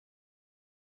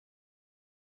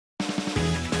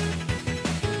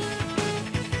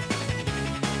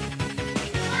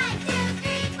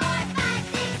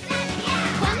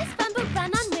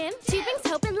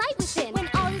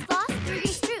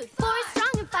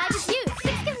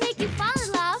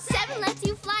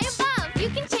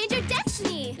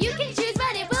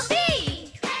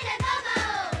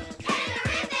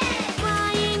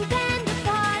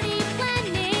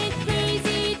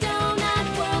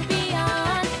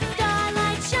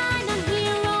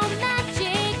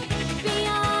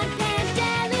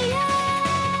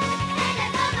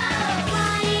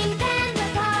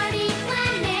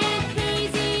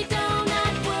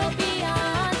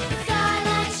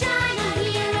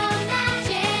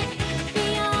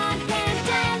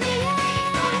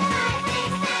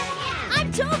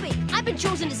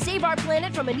chosen to save our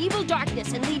planet from an evil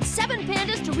darkness and lead 7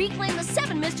 pandas to reclaim the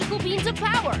 7 mystical beans of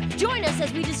power. Join us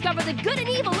as we discover that good and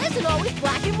evil isn't always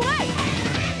black and white.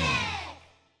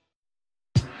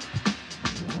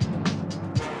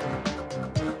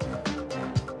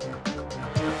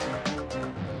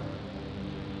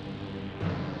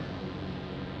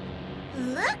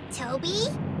 Look, Toby.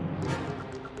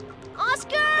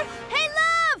 Oscar! Hey,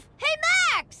 Love! Hey,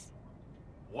 Max!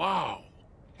 Wow.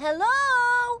 Hello?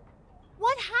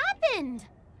 What happened?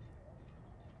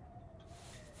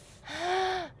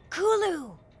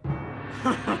 Kulu!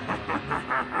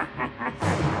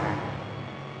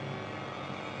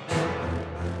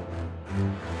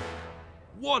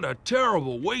 What a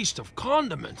terrible waste of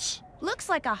condiments. Looks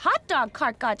like a hot dog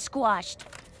cart got squashed.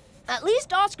 At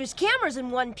least Oscar's camera's in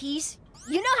one piece.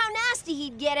 You know how nasty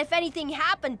he'd get if anything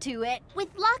happened to it. With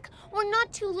luck, we're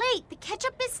not too late. The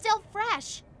ketchup is still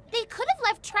fresh. They could have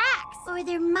left tracks. Or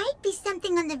there might be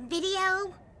something on the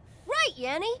video. Right,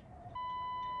 Yanni.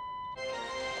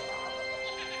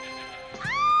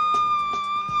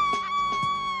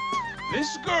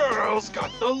 This girl's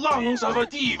got the lungs of a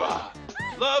diva.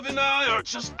 Love and I are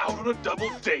just out on a double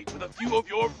date with a few of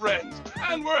your friends,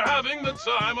 and we're having the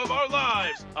time of our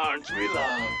lives, aren't we,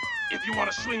 Love? If you want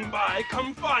to swing by,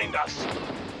 come find us.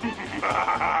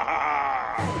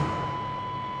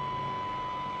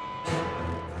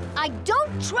 I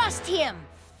don't trust him.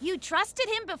 You trusted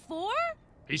him before?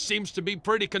 He seems to be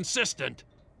pretty consistent.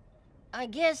 I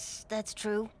guess that's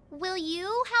true. Will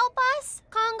you help us,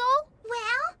 Congo?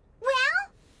 Well?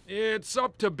 It's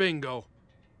up to Bingo.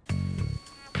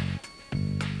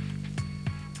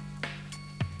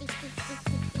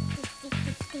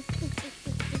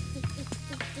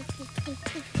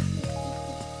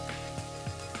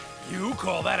 You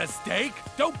call that a steak?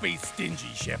 Don't be stingy,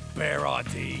 Chef Bear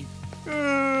Auntie.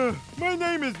 My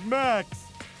name is Max.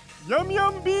 Yum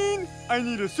Yum Bean, I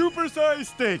need a supersized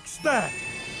steak, stat.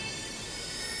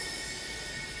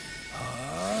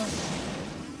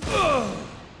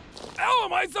 How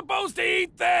am I supposed to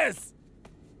eat this?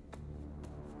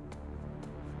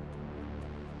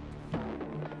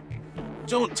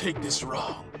 Don't take this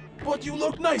wrong, but you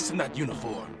look nice in that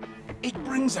uniform. It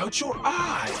brings out your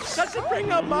eyes. Does it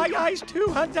bring out my eyes too,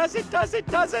 huh? Does it,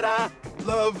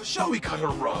 Love, shall we cut a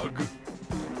rug?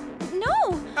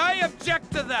 No! I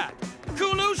object to that.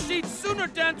 Kulu, she'd sooner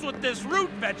dance with this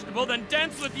root vegetable than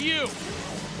dance with you.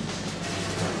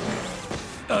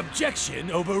 Objection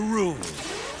overruled.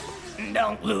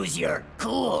 Don't lose your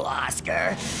cool,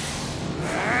 Oscar.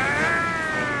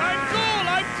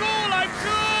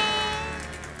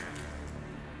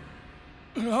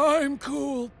 I'm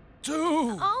cool,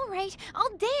 too. All right,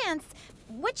 I'll dance.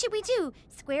 What should we do?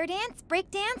 Square dance,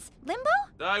 break dance, limbo?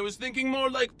 I was thinking more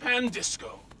like pan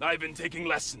disco. I've been taking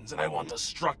lessons and I want to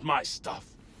strut my stuff.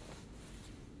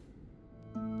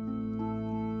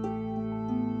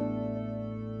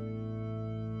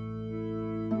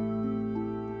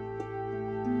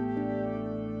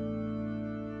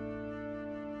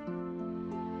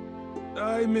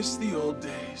 I miss the old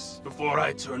days before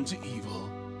I turned to evil.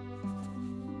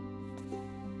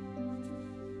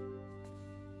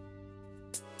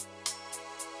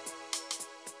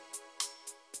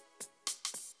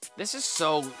 This is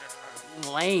so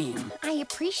lame. I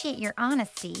appreciate your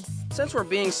honesty. Since we're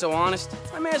being so honest,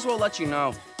 I may as well let you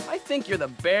know. I think you're the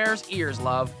bear's ears,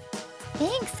 love.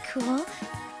 Thanks, Cool.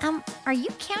 Are you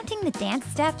counting the dance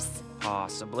steps?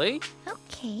 Possibly.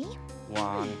 Okay.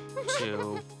 1,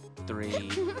 2,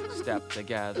 3, step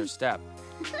together, step.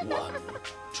 1,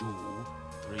 2,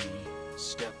 3,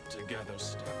 step together,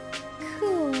 step.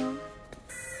 Cool.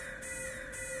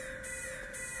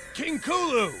 King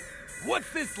Kulu,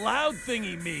 what's this loud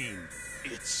thingy mean?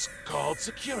 It's called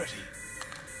security.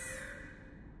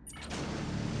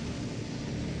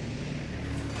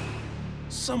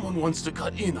 Someone wants to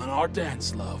cut in on our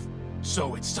dance, Love.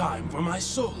 So it's time for my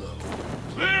solo.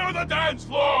 Clear the dance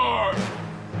floor!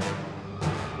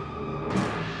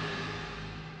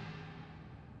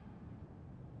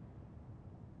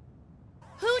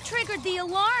 Who triggered the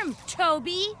alarm,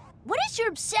 Toby? What is your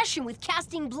obsession with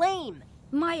casting blame?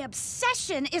 My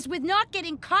obsession is with not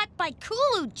getting caught by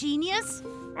Kulu, genius.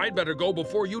 I'd better go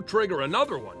before you trigger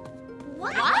another one.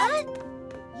 What?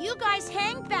 You guys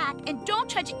hang back and don't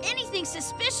touch anything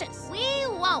suspicious. We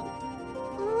won't.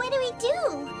 What do we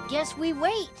do? Guess we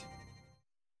wait.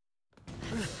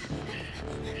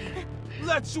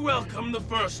 Let's welcome the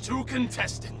first 2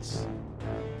 contestants.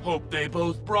 Hope they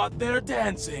both brought their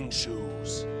dancing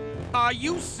shoes. Are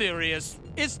you serious?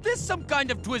 Is this some kind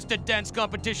of twisted dance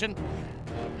competition?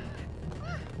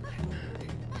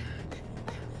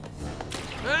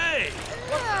 Hey!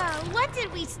 What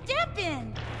did we step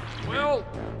in? Well,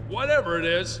 whatever it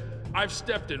is, I've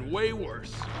stepped in way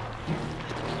worse.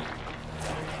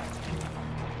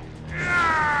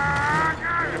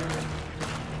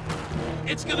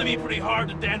 It's gonna be pretty hard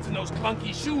to dance in those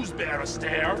clunky shoes, Bear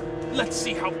Astaire. Let's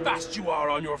see how fast you are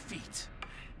on your feet.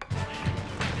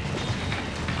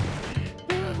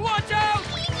 Watch out!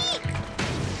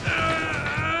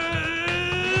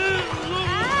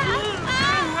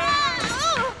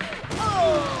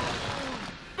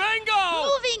 Bingo!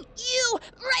 Moving you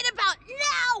right about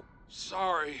now!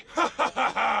 Sorry. Ha ha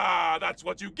ha ha! That's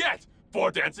what you get for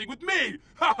dancing with me!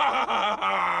 Ha ha ha ha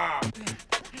ha!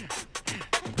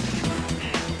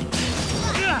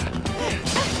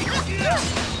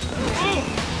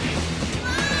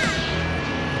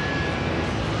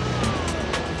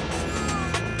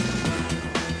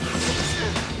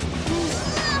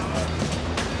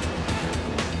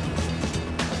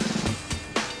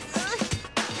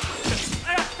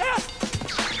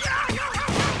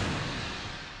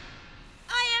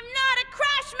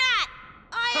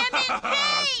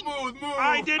 Smooth move!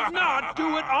 I did not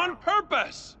do it on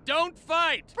purpose! Don't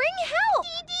fight! Bring help!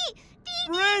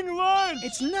 Bring lunch!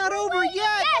 It's not over yet!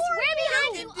 Yes, we're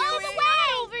behind you all the way! Not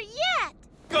over yet!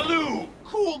 Kulu,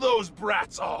 cool those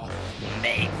brats off!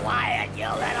 Be quiet, you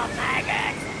little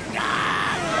maggot!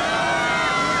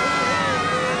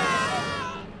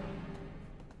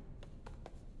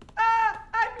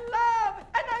 I'm Love,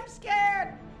 and I'm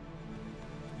scared!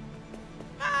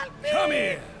 Help me! Come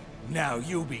here! Now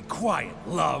you be quiet,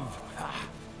 Love.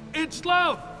 It's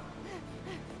Love!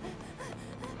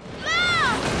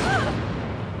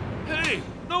 Hey,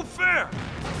 no fair!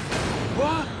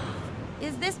 What?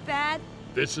 Is this bad?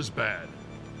 This is bad.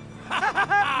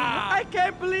 I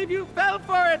can't believe you fell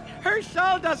for it! Her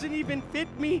shawl doesn't even fit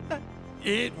me.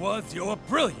 It was your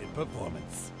brilliant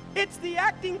performance. It's the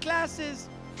acting classes.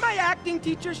 My acting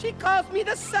teacher, she calls me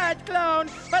the sad clown,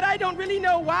 but I don't really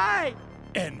know why.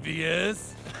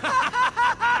 Envious? No!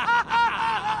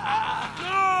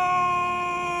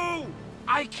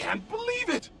 I can't believe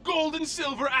it! Gold and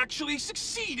Silver actually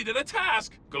succeeded at a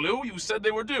task! Kulu, you said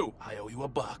they were due. I owe you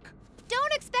 $1.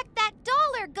 Don't expect that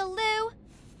dollar, Kulu.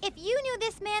 If you knew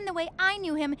this man the way I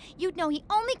knew him, you'd know he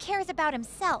only cares about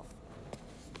himself.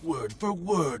 Word for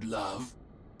word, Love.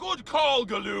 Good call,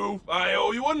 Kulu. I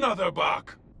owe you another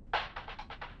 $1.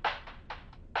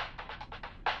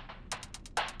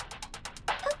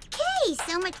 Okay,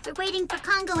 so much for waiting for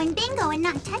Congo and Bingo and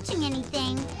not touching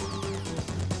anything.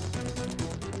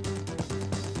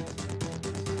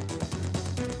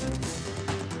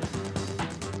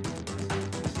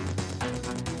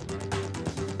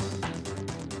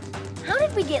 How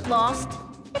did we get lost?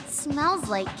 It smells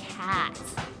like cats.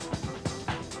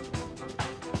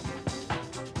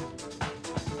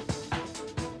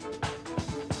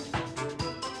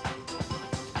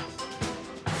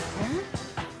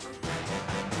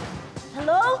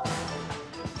 Hello?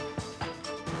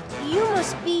 You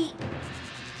must be...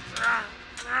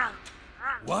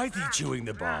 Why is he chewing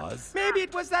the bars? Maybe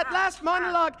it was that last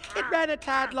monologue. It ran a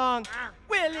tad long.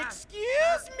 Well,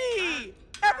 excuse me.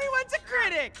 Everyone's a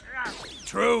critic.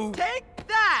 True. Take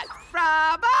that.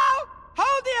 Bravo.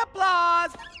 Hold the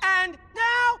applause. And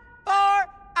now for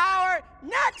our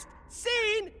next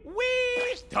scene, we...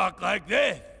 Talk like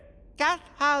this. Guess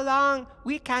how long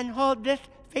we can hold this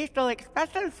facial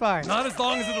expression for? Not as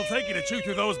long as it'll take you to chew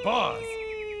through those bars.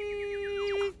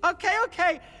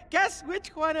 Okay. Guess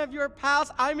which one of your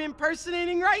pals I'm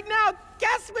impersonating right now.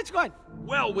 Guess which one.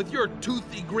 Well, with your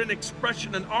toothy grin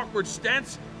expression and awkward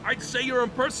stance, I'd say you're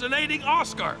impersonating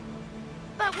Oscar.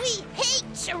 But we hate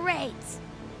charades.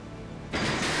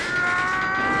 That's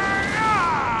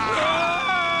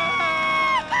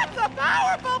a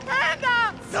powerful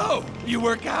panda! So, you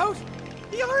work out?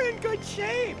 You're in good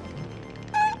shape.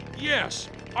 Yes,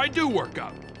 I do work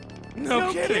out.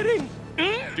 No kidding.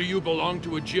 Do you belong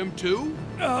to a gym too?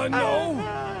 No.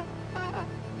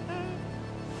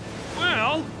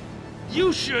 Well,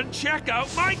 you should check out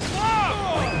my club!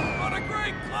 Oh, what a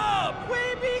great club!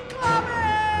 We be clubbing!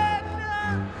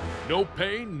 No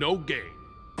pain, no gain.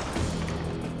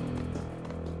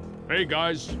 Hey,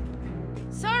 guys.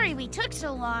 Sorry we took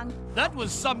so long. That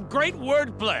was some great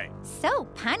wordplay. So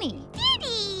punny.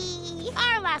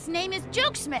 Our last name is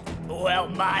Jokesmith. Well,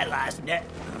 my last name...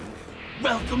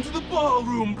 Welcome to the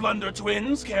ballroom, Blunder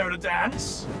Twins. Care to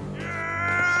dance?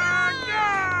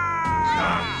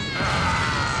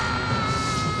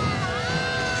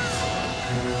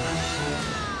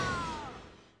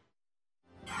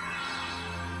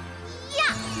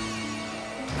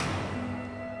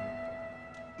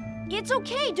 It's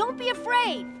okay, don't be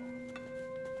afraid.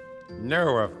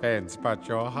 No offense, but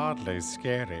you're hardly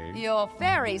scary. Your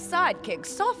fairy sidekicks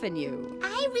soften you.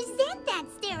 I resent that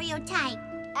stereotype.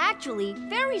 Actually,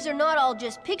 fairies are not all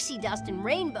just pixie dust and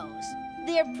rainbows.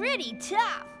 They're pretty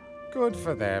tough. Good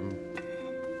for them.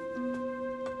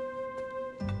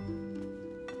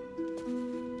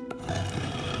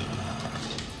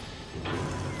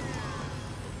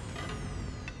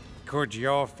 Could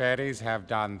your fairies have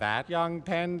done that, young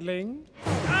Pandalian?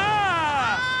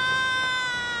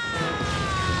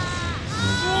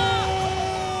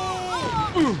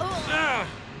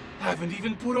 Haven't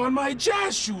even put on my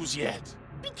jazz shoes yet.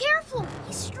 Be careful,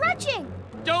 he's stretching.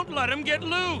 Don't let him get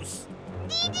loose.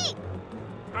 Dee.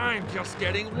 I'm just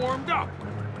getting warmed up.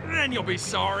 Then you'll be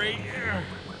sorry.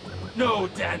 No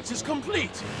dance is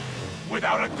complete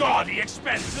without a gaudy,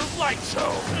 expensive light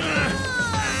show.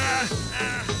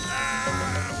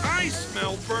 I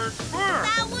smell burnt fur.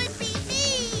 That would be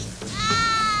me.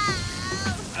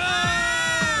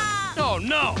 Oh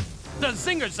no! The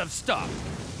zingers have stopped.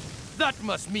 That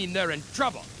must mean they're in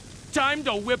trouble. Time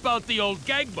to whip out the old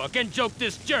gag book and joke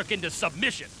this jerk into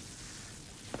submission.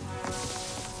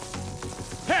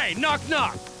 Hey, knock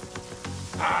knock!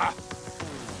 Ah!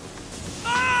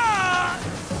 Ah!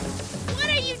 What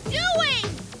are you doing?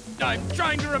 I'm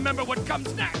trying to remember what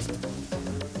comes next.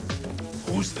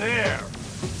 Who's there?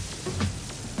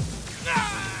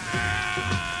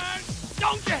 Ah!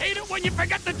 Don't you hate it when you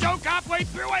forget the joke halfway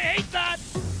through? I hate that!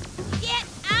 Get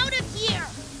out of here!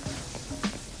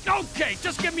 Okay,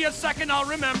 just give me a second, I'll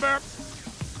remember.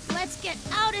 Let's get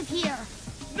out of here.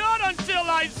 Not until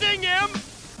I zing him!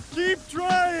 Keep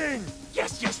trying!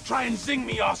 Yes, try and zing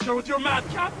me, Oscar, with your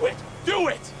madcap wit. Do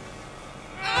it!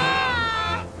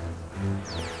 Ah!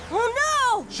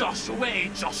 Oh no! Josh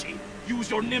away, Joshy. Use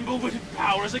your nimble-witted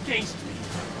powers against me.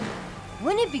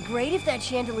 Wouldn't it be great if that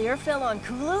chandelier fell on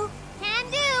Kulu? Can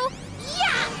do.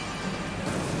 Yeah!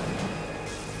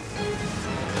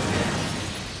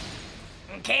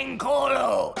 King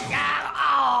Kulu!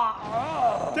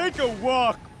 Take a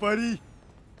walk, buddy.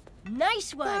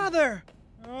 Nice one. Father!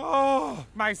 Oh,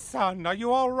 my son, are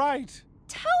you all right?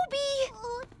 Toby!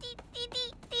 Oh, dee.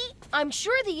 I'm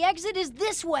sure the exit is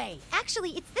this way.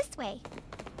 Actually, it's this way.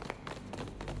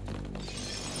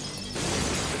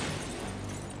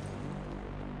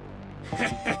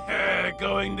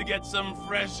 Going to get some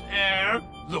fresh air?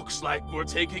 Looks like we're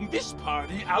taking this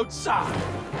party outside.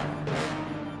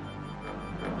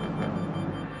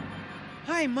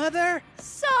 Hi, Mother.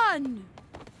 Son!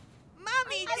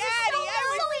 Mommy, Daddy, I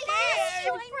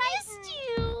was missed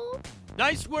you.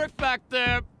 Nice work back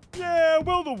there. Yeah,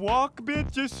 well, the walk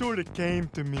bit just sort of came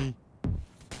to me.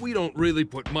 We don't really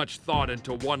put much thought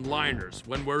into one-liners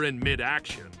when we're in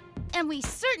mid-action. And we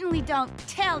certainly don't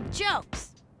tell jokes.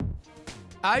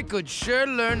 I could sure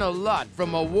learn a lot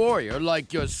from a warrior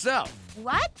like yourself.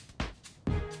 What?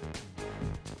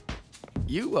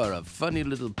 You are a funny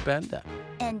little panda.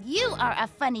 And you are a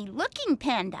funny-looking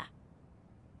panda.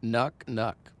 Knock,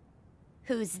 knock.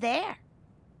 Who's there?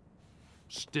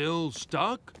 Still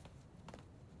stuck?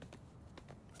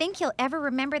 Think he'll ever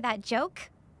remember that joke?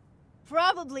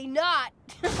 Probably not.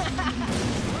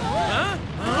 Huh?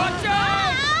 Watch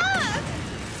out!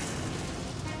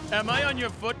 Am I on your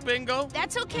foot, Bingo?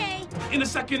 That's okay. In a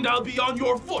second, I'll be on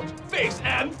your foot, face,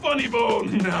 and funny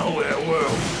bone. Now,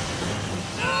 werewolf.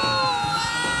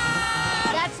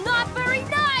 That's not very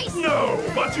nice! No,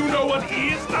 but you know what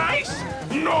is nice?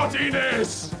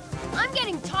 Naughtiness! I'm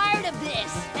getting tired of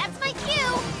this. That's my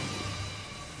cue.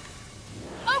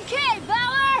 Okay,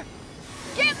 Valor!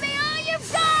 Give me all you've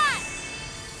got!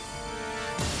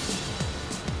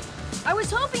 I was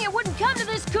hoping it wouldn't come to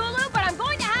this, Kulu, but I'm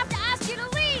going to have to ask you to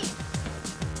leave.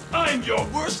 I'm your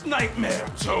worst nightmare,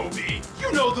 Toby.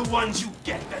 You know the ones you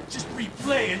get that just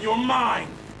replay in your mind.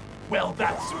 Well,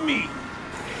 that's me.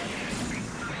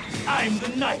 I'm the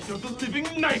knight of the living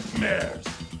nightmares.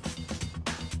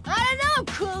 I don't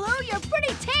know, Kulu. You're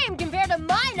pretty tame compared to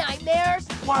my nightmares.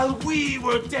 While we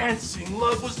were dancing,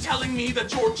 Love was telling me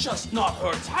that you're just not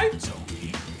her type,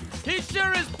 Toby. He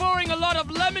sure is pouring a lot of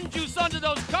lemon juice onto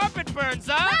those carpet burns,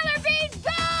 huh? Valor Beans,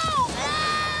 go!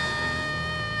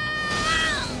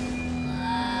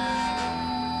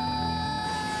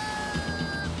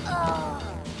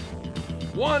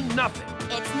 One nothing.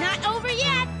 It's not over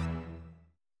yet.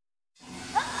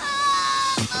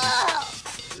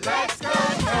 Let's go,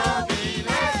 Toby.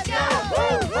 Let's go.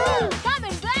 Woo, woo.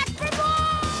 Coming back for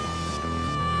more!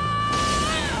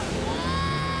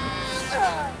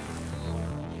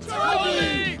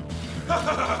 Toby!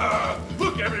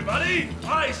 Look, everybody!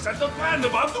 I set the pan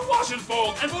above the wash and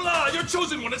fold, and voila, your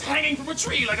chosen one is hanging from a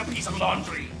tree like a piece of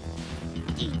laundry.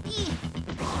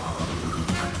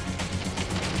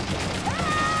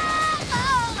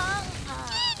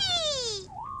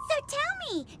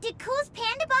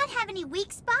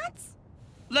 weak spots?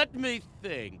 Let me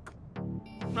think.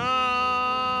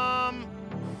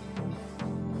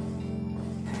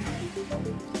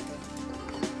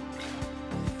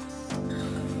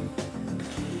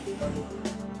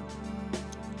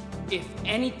 If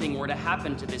anything were to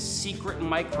happen to this secret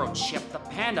microchip, the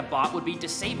Panda Bot would be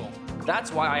disabled.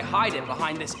 That's why I hide it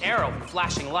behind this arrow and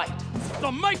flashing light.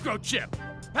 The microchip!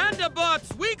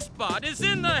 Pandabot's weak spot is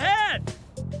in the head!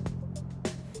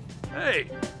 Hey,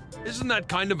 isn't that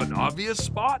kind of an obvious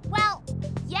spot? Well,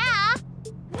 yeah.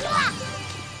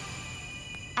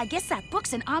 I guess that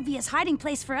book's an obvious hiding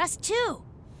place for us, too.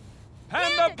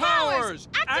 Panda powers!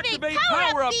 Activate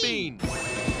power-up beam!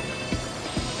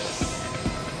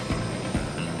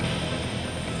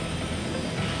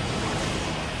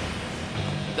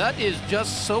 That is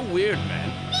just so weird,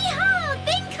 man. Behold,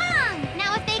 Bing Kong!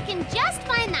 Now if they can just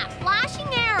find that flashing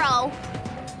arrow,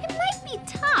 it might be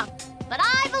tough, but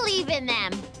I believe in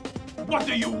them. What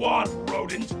do you want,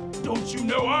 rodent? Don't you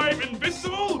know I'm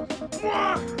invincible?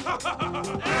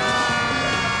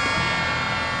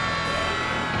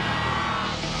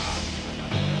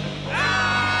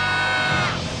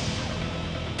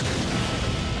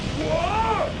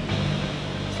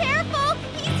 Careful!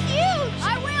 He's huge!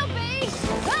 I will be!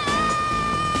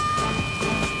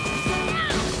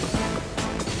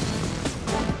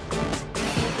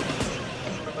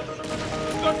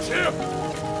 The chip!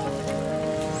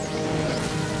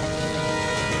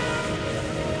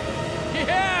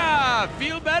 Yeah!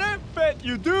 Feel better? Bet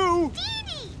you do!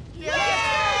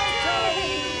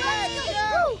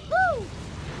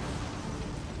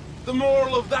 The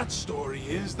moral of that story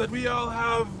is that we all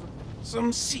have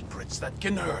some secrets that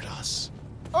can hurt us.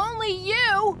 Only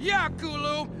you! Yeah,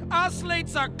 Kulu. Our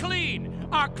slates are clean.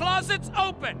 Our closet's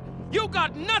open. You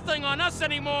got nothing on us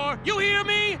anymore. You hear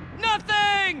me?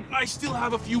 Nothing! I still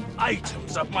have a few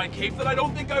items up my cape that I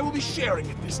don't think I will be sharing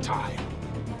at this time.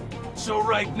 So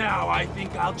right now, I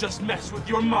think I'll just mess with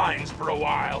your minds for a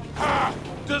while. Ha!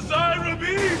 Desire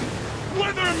beam!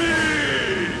 Wither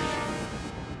me!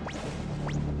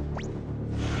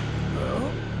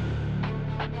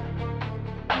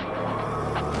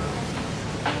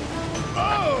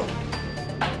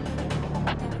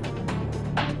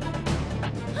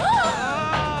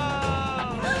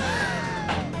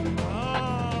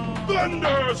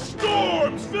 Thunder!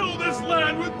 Storms fill this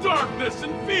land with darkness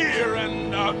and fear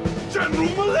and, general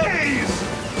malaise!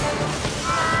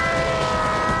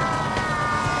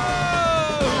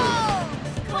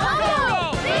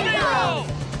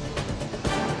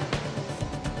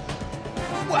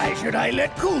 Why should I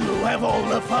let Kulu have all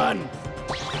the fun?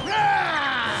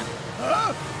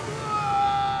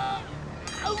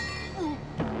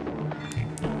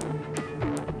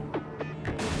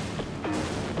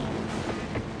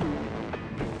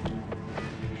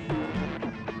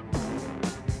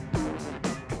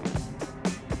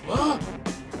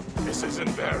 This is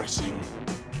embarrassing.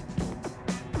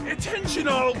 Attention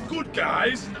all good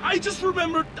guys. I just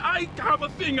remembered I have a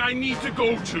thing I need to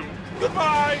go to.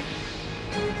 Goodbye!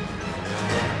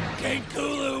 King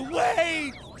Kulu,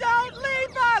 wait! Don't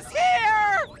leave us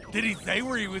here! Did he say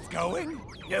where he was going?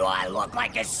 Do I look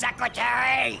like his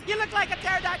secretary? You look like a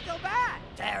pterodactyl bat.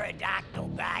 Pterodactyl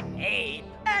bat, Abe.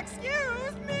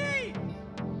 Excuse me!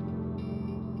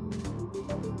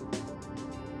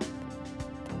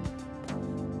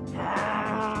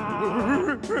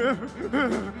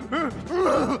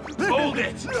 Hold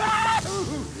it!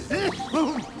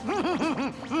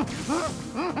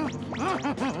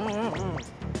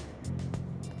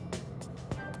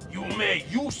 You may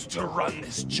used to run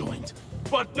this joint,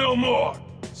 but no more.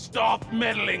 Stop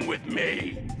meddling with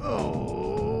me.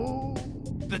 Oh.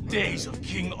 The days of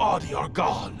King Audie are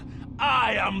gone.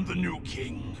 I am the new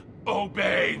king.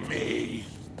 Obey me.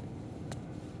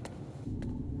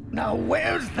 Now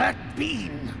where's that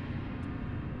bean?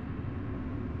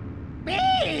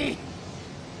 Me!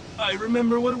 I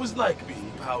remember what it was like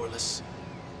being powerless.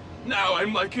 Now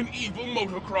I'm like an evil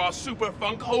motocross super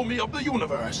funk homie of the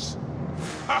universe.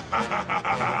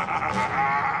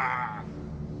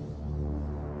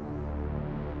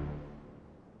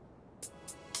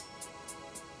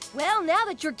 Well, now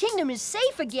that your kingdom is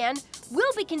safe again,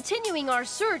 we'll be continuing our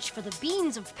search for the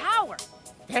beans of power.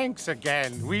 Thanks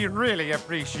again. We really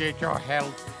appreciate your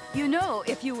help. You know,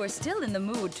 if you were still in the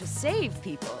mood to save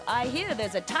people, I hear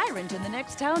there's a tyrant in the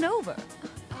next town over.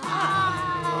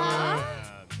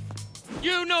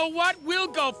 You know what? We'll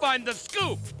go find the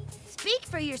scoop. Speak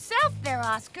for yourself there,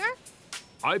 Oscar.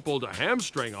 I pulled a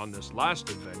hamstring on this last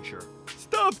adventure.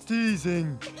 Stop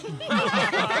teasing.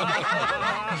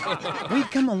 We'd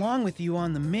come along with you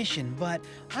on the mission, but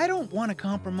I don't want to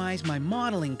compromise my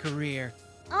modeling career.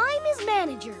 I'm his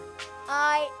manager.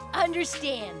 I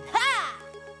understand. Ha!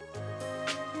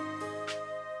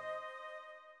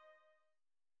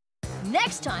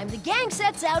 Next time, the gang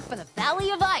sets out for the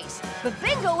Valley of Ice, but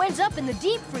Bingo ends up in the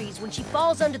deep freeze when she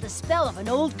falls under the spell of an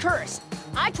old curse.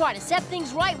 I try to set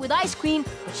things right with Ice Queen,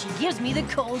 but she gives me the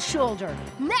cold shoulder.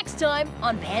 Next time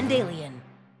on Pandalian.